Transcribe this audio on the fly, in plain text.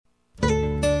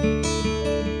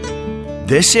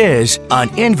This is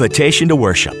An Invitation to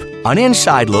Worship, an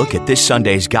inside look at this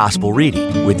Sunday's Gospel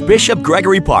reading with Bishop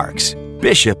Gregory Parks,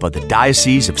 Bishop of the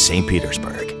Diocese of St.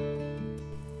 Petersburg.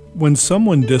 When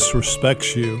someone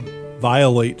disrespects you,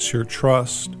 violates your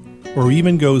trust, or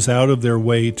even goes out of their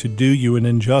way to do you an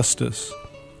injustice,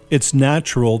 it's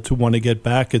natural to want to get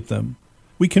back at them.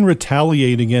 We can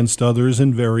retaliate against others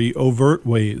in very overt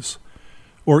ways,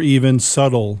 or even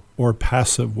subtle or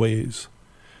passive ways.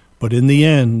 But in the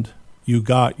end, you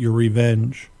got your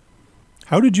revenge.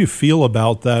 How did you feel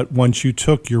about that once you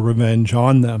took your revenge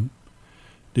on them?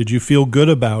 Did you feel good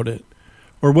about it?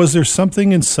 Or was there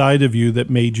something inside of you that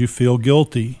made you feel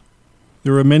guilty?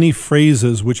 There are many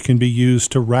phrases which can be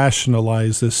used to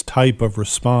rationalize this type of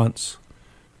response.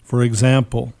 For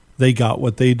example, they got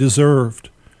what they deserved,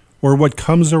 or what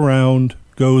comes around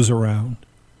goes around.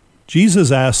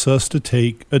 Jesus asks us to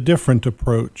take a different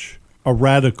approach, a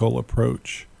radical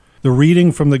approach. The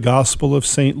reading from the Gospel of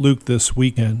St. Luke this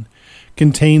weekend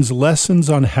contains lessons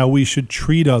on how we should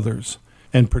treat others,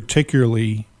 and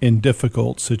particularly in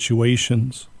difficult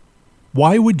situations.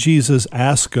 Why would Jesus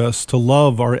ask us to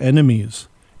love our enemies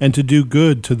and to do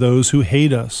good to those who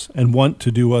hate us and want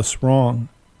to do us wrong?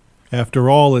 After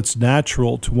all, it's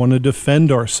natural to want to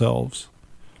defend ourselves.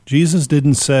 Jesus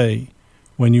didn't say,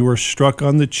 when you are struck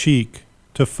on the cheek,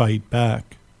 to fight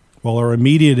back. While our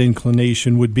immediate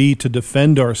inclination would be to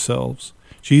defend ourselves,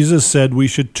 Jesus said we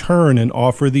should turn and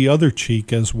offer the other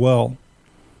cheek as well.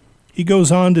 He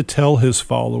goes on to tell his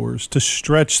followers to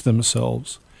stretch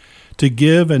themselves, to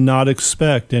give and not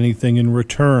expect anything in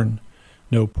return.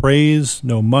 No praise,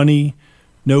 no money,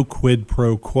 no quid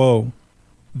pro quo.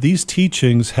 These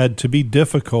teachings had to be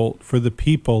difficult for the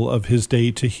people of his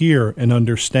day to hear and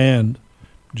understand,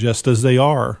 just as they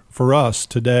are for us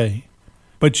today.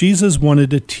 But Jesus wanted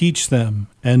to teach them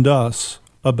and us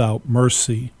about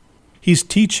mercy. He's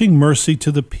teaching mercy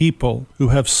to the people who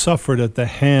have suffered at the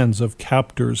hands of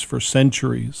captors for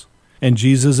centuries. And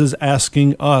Jesus is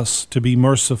asking us to be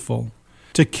merciful,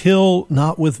 to kill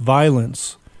not with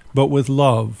violence, but with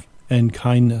love and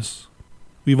kindness.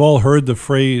 We've all heard the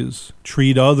phrase,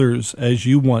 treat others as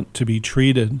you want to be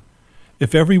treated.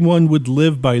 If everyone would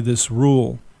live by this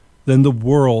rule, then the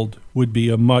world would be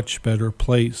a much better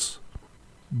place.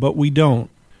 But we don't.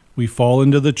 We fall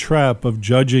into the trap of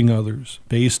judging others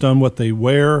based on what they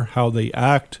wear, how they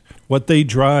act, what they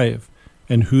drive,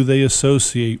 and who they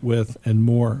associate with, and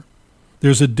more.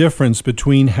 There's a difference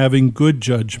between having good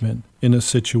judgment in a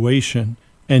situation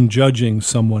and judging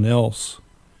someone else.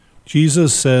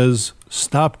 Jesus says,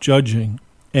 stop judging,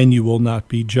 and you will not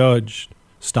be judged.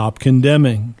 Stop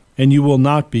condemning, and you will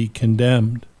not be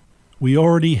condemned. We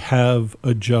already have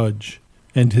a judge,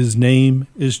 and his name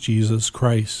is Jesus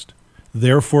Christ.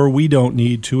 Therefore, we don't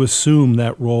need to assume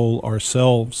that role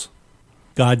ourselves.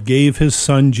 God gave his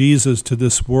Son Jesus to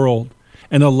this world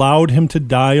and allowed him to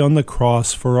die on the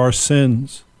cross for our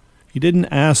sins. He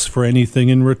didn't ask for anything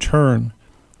in return,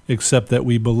 except that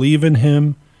we believe in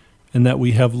him and that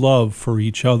we have love for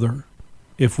each other.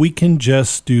 If we can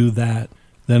just do that,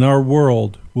 then our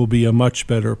world will be a much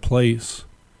better place.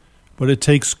 But it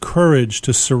takes courage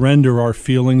to surrender our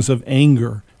feelings of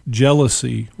anger,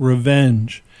 jealousy,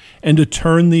 revenge, and to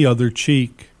turn the other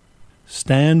cheek.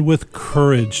 Stand with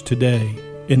courage today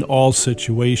in all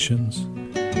situations,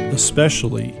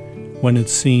 especially when it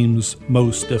seems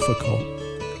most difficult.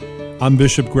 I'm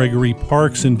Bishop Gregory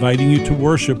Parks, inviting you to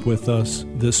worship with us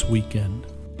this weekend.